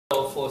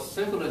for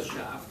circular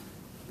shaft,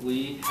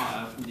 we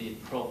have the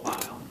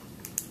profile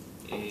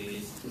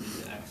is the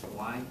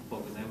xy,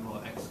 for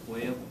example, x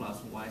squared plus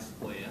y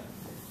squared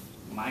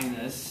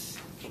minus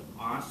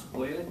r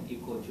squared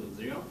equal to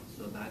 0,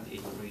 so that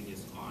is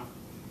radius r.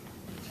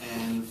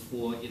 And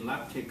for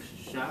elliptic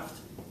shaft,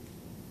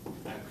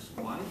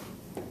 xy,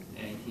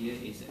 and here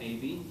is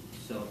AB,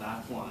 so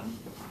that one,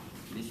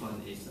 this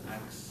one is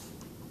x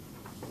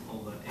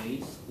over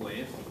a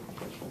squared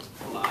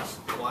plus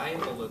y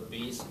over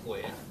b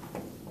squared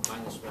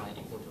minus 1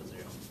 equal to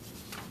 0.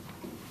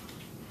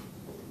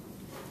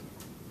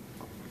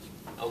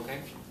 Okay.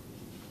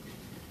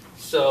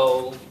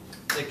 So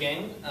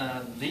again,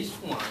 this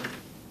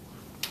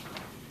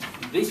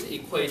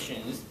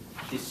equations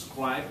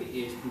describe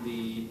is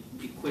the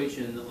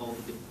equation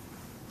of the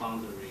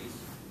boundaries.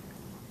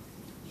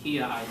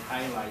 Here I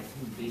highlight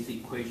this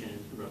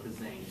equation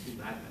represents,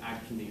 that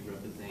actually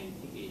represents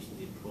is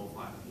the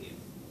profile here.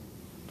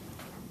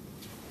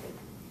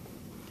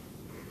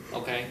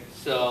 Okay,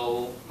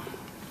 so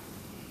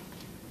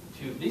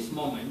to this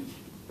moment,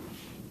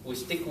 we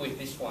stick with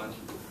this one,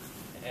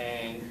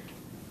 and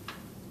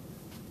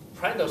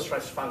Prandtl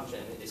stretch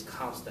function is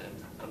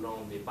constant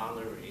along the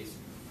boundaries.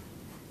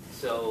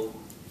 So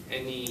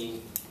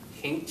any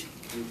hint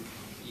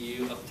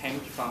you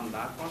obtained from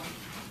that one?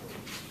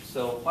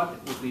 So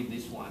what would be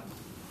this one?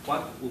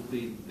 What would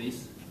be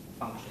this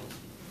function?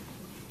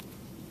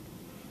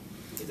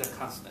 It's a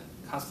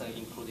constant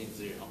including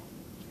 0.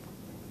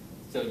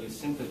 So you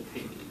simply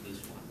pick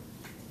this one.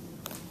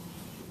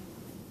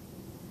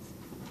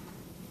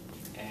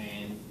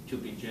 And to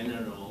be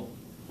general,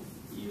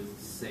 you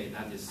say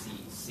that is C.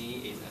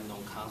 C is a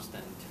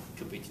non-constant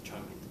to be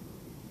determined.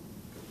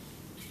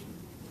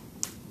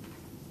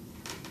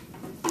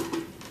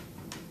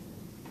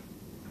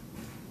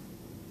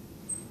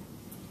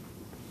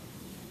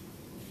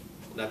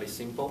 That is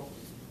simple.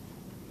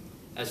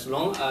 As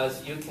long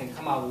as you can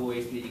come up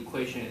with the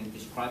equation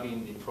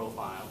describing the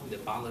profile, the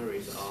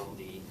boundaries of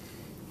the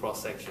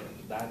cross-section,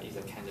 that is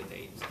a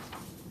candidate.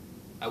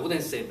 I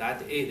wouldn't say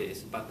that it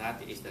is, but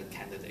that is the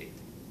candidate.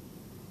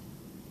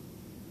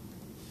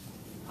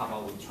 How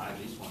about we try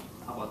this one?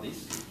 How about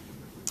this?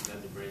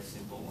 That's a very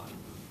simple one.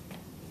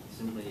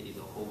 Simply is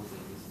a whole thing.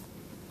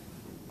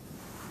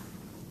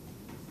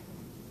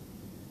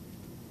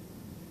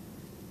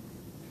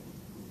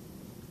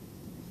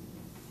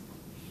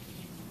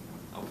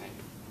 Okay.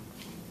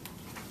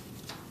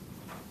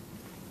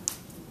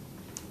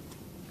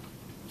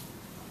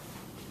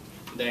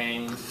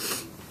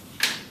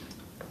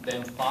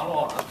 Then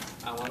follow up.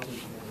 I want to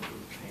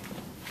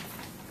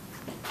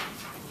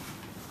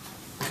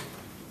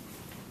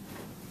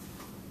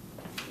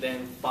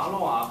then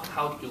follow up.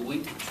 How do we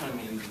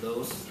determine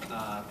those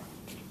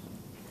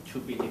to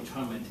be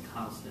determined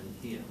constant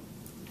here?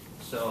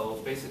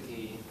 So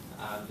basically,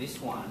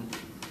 this one,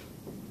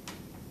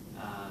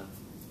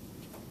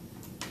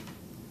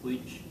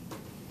 which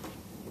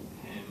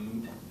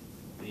can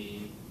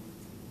be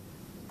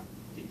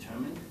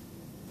determined,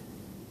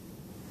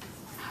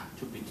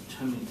 to be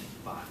determined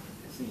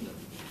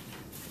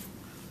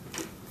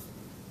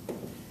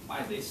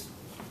by this.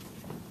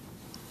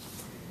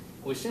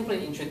 We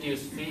simply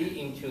introduce v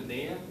into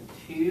there,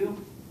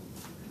 2,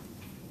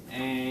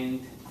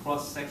 and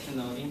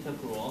cross-sectional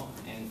integral,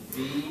 and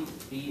v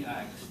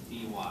dx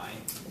dy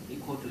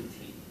equal to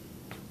t.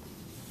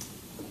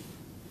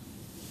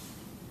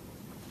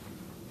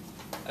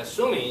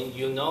 Assuming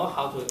you know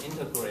how to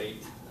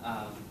integrate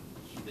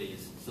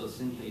this, so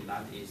simply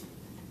that is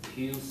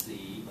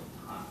qc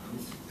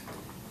times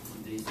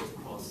this is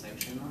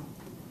cross-sectional,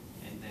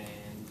 and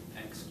then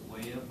x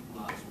squared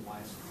plus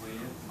y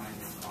squared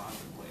minus r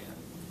squared,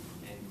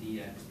 and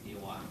dx dy.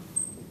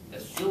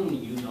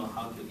 Assuming you know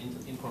how to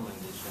implement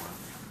this one,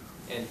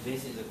 and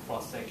this is a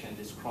cross-section.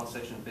 This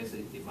cross-section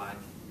basically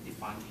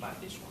defined by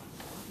this one.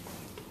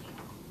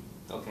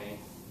 Okay,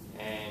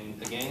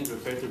 and again,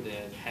 refer to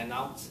the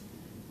handouts.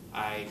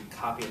 I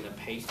copy and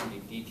paste the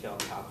detailed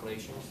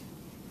calculations.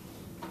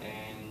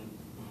 And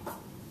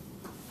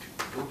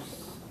oops,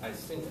 I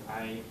think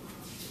I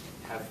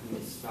have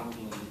missed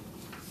something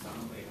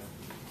somewhere.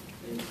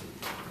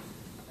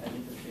 I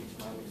need to fix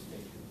my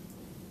mistake.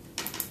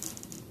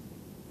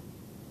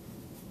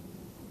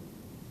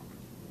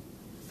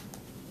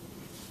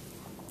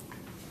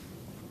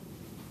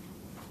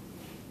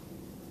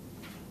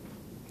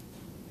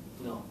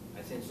 No,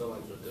 I think so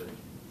much are good.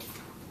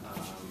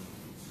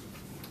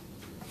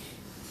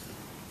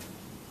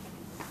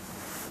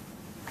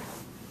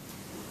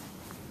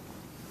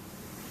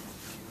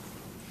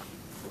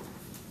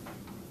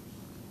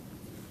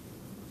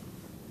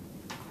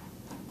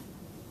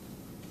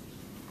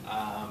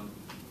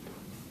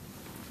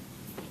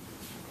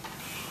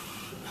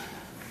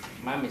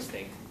 My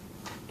mistake.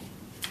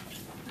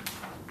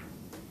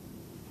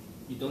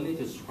 You don't need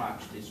to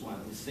scratch this one,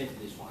 you save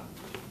this one.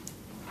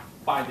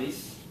 By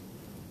this,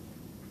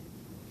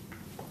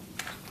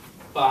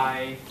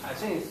 I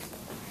think it's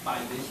by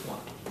this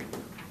one.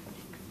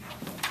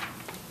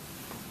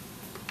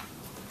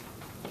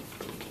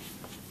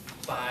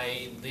 By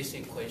by these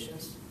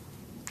equations.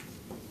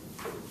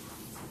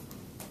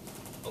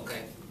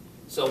 Okay,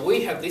 so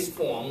we have this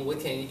form. We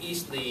can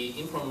easily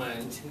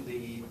implement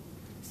the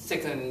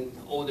second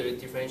order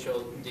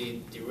differential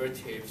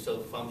derivative. So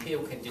from here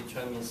we can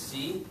determine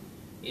C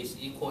is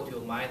equal to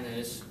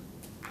minus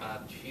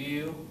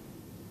 2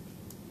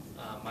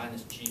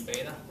 minus G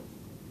beta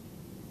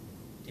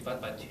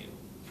divided by 2.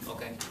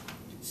 Okay,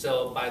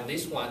 so by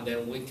this one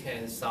then we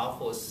can solve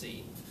for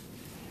C.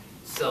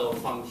 So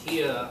from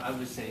here I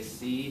would say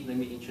C, let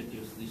me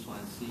introduce this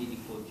one, C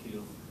equal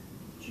to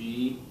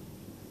G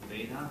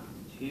beta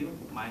 2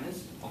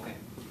 minus, okay.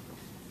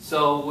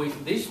 So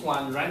with this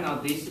one, right now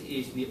this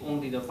is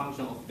only the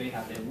function of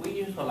beta. Then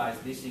we utilize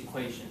these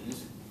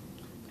equations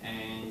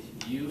and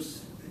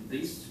use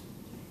this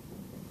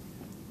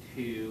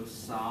to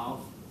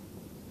solve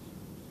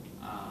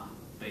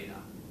beta.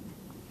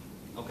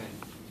 Okay.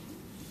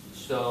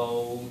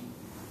 So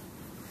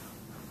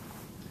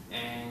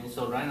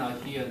right now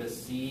here the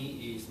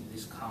C is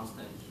this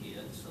constant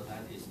here. So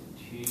that is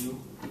 2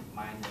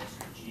 minus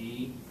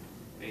G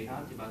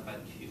beta divided by 2.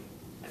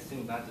 I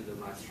think that is the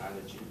right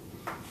strategy.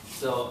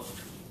 So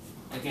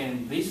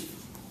again, this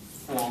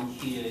form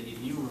here, if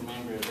you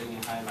remember, let me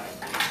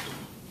highlight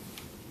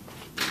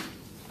this.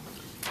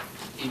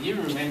 If you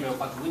remember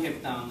what we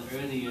have done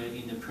earlier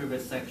in the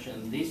previous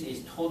section, this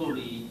is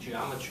totally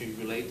geometry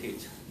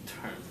related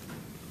term.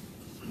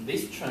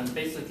 This term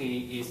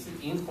basically is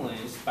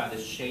influenced by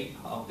the shape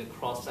of the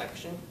cross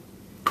section.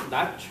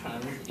 That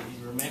term, if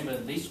you remember,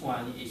 this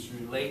one is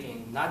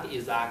relating, not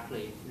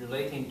exactly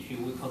relating to,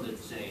 we call it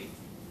J,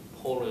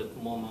 polar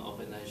moment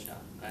of inertia,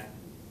 right?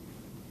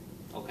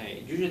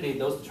 Okay, usually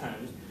those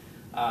terms,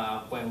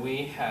 when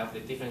we have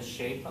the different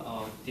shape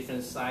of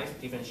different size,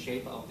 different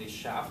shape of the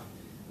shaft,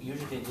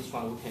 usually this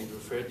one we can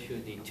refer to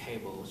the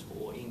tables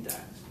or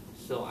index.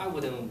 So I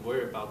wouldn't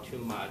worry about too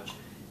much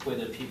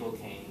whether people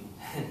can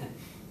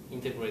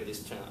integrate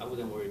this term. I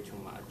wouldn't worry too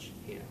much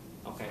here,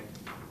 okay?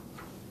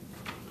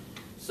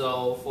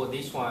 So for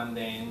this one,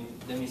 then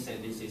let me say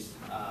this is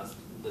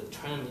the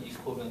term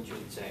equivalent to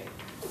J.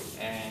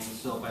 And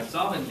so by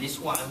solving this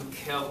one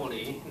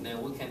carefully,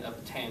 then we can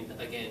obtain,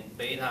 again,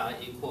 beta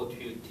equal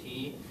to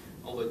T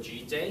over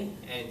Gj.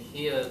 And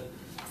here,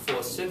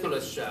 for circular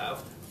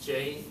shaft,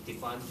 J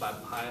defined by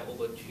pi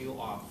over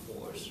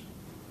 2R4.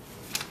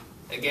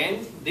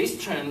 Again,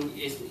 this term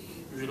is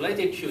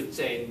related to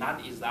J,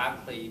 not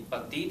exactly,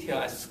 but detail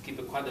I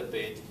skip quite a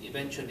bit.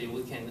 Eventually,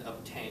 we can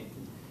obtain,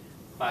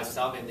 by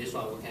solving this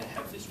one, we can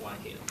have this one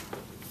here.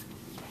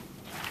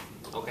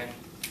 Okay?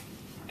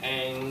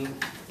 And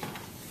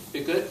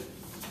be good.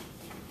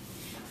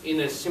 In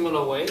a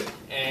similar way,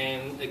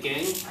 and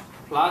again,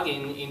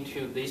 plugging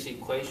into these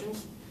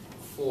equations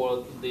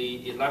for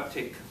the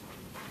elliptic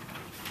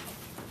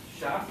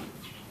shaft,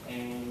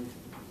 and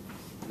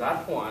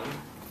that one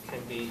can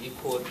be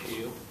equal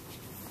to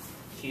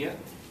here,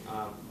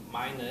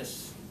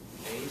 minus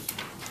 8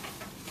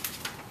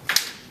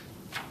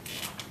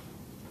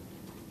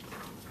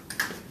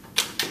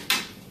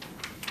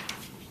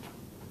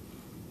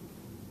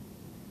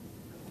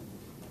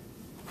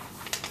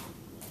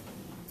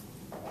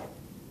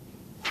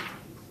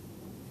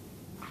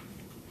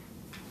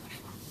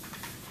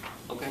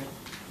 Okay.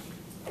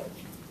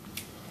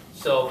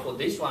 So for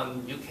this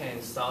one, you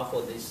can solve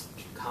for this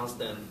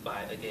constant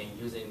by, again,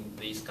 using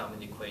these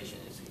common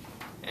equations.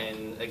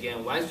 And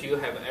again, once you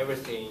have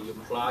everything, you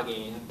plug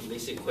in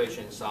this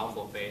equation, solve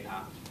for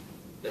beta.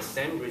 The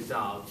same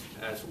result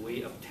as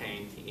we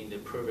obtained in the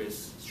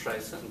previous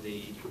stress, as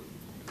we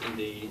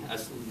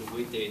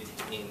did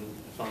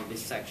from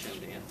this section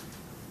there.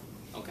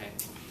 Okay.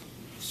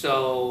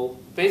 So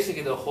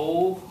basically, the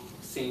whole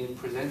thing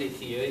presented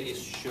here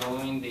is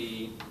showing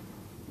the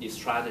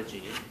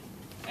strategy.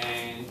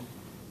 And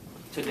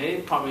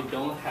today probably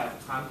don't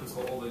have time to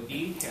go over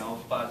detail,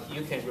 but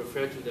you can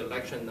refer to the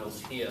lecture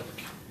notes here.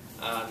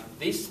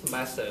 This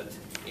method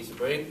is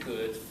very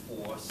good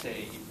for,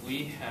 say, if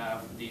we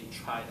have the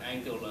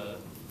triangular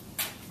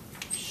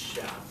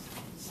shaft,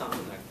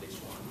 something like this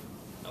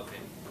one.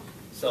 Okay.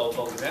 So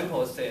for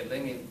example, say,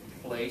 let me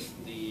place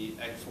the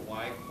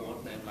XY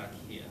coordinate like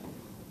here.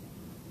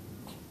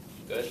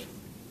 Good.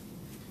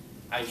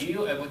 Are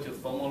you able to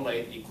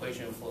formulate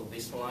equation for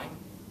this line?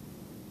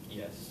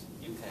 Yes,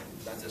 you can.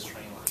 That's a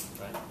straight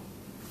line, right?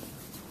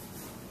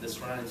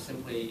 This line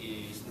simply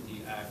is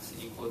the x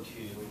equal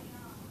to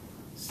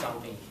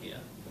something here.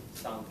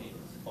 Something.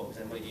 For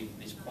example, if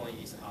this point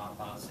is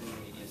alpha,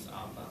 simply is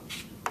alpha.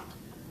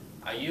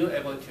 Are you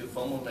able to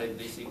formulate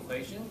this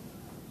equation?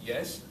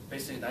 Yes.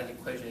 Basically, that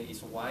equation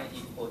is y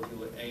equal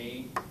to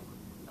a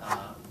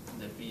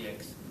the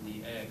bx,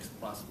 the ax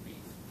plus b.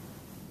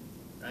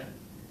 Right?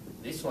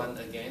 This one,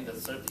 again, the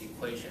third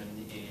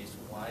equation is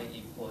y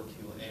equal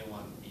to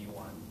a1,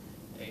 b1,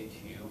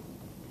 a2,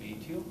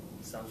 b2,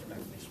 something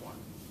like this one.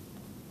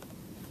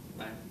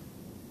 Right?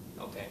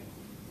 Okay.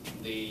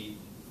 The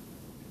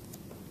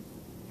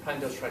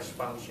Prandtl stretch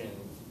function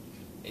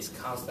is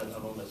constant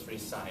along the three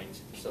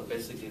sides. So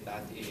basically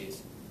that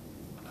is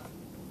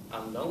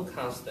unknown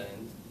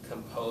constant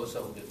composed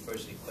of the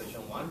first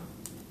equation 1.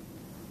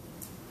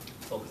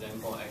 For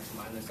example, x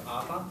minus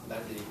alpha,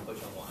 that is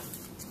equation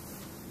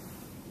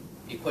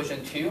 1.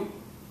 Equation 2,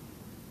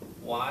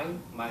 y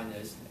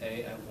minus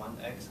a and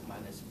 1x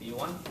minus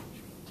b1.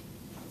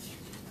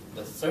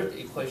 The third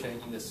equation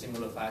in the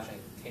similar fashion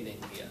hidden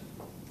here.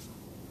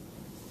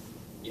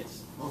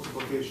 Yes.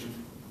 Multiplication.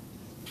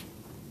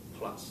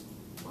 Plus.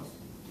 Plus.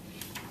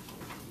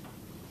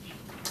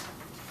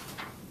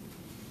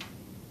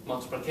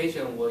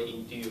 Multiplication will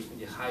induce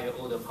the higher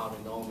order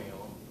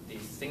polynomial. The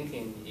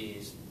thinking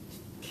is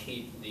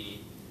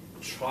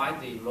try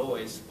the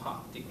lowest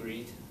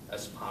degree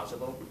as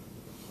possible.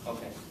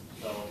 Okay,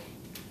 so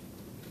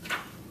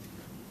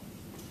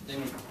let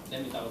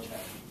me double check.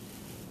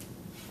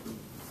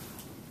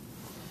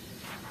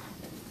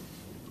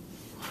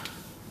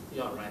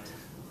 You're right.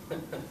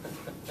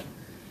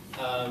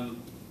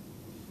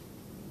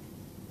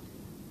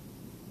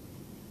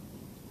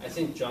 I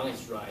think John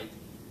is right.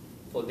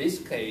 For this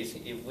case,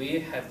 if we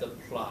have the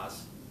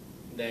plus,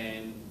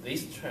 then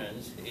this term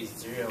is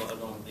 0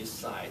 along this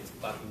side,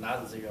 but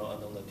not 0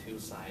 along the two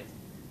sides.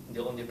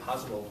 The only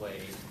possible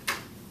way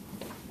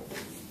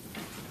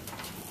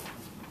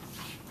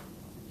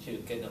to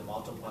get the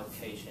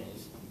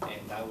multiplications,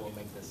 and that will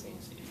make the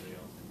things easier.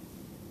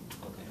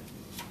 Okay.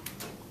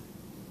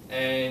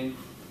 And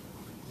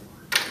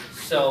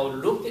so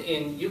look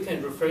in, you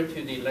can refer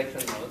to the lecture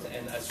notes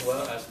and as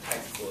well as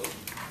textbook.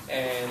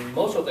 And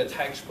most of the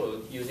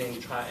textbook using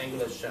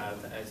triangular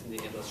shaft as the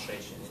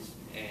illustrations.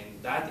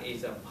 And that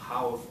is a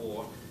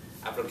powerful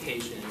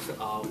applications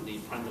of the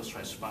Prandtl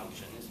stress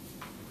functions.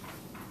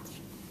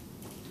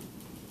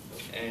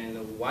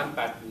 And one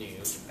bad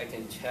news, I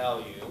can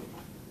tell you,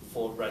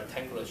 for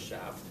rectangular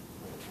shaft,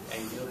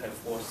 and you have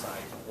 4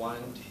 sides,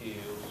 1, 2,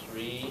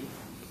 3,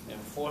 and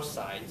 4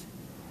 sides.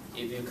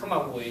 If you come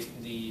up with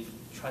the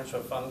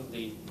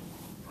the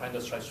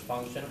Prandtl stress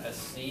function as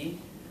C,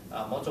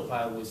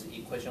 multiply with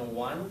equation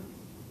 1,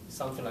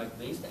 something like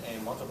this,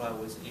 and multiply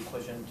with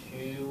equation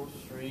 2,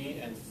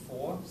 3, and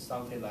 4,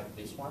 something like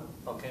this one,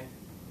 okay?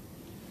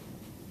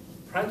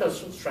 Prandtl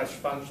stress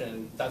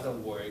function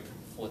doesn't work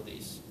for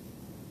this.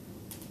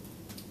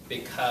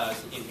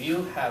 Because if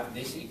you have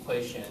this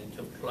equation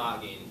to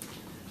plug in,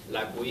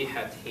 like we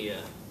had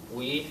here,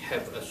 we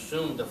have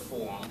assumed the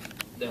form,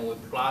 then we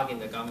plug in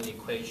the Gamma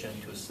equation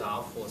to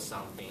solve for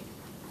something.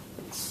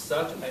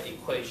 Such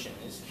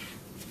equations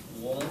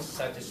won't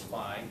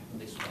satisfy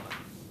this one.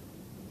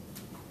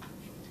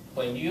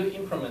 When you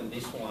implement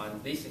this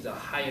one, this is a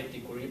higher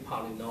degree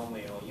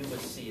polynomial. You will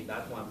see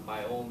that one,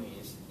 by all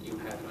means, you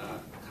have a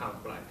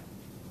conflict.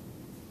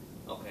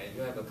 Okay,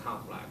 you have a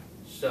conflict.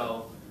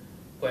 So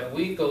when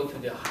we go to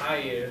the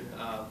higher,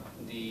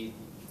 the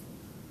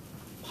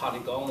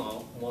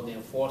polygonal, more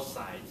than 4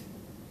 sides,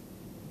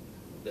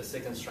 the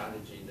second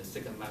strategy, the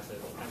second method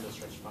of Prandtl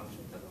stress function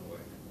doesn't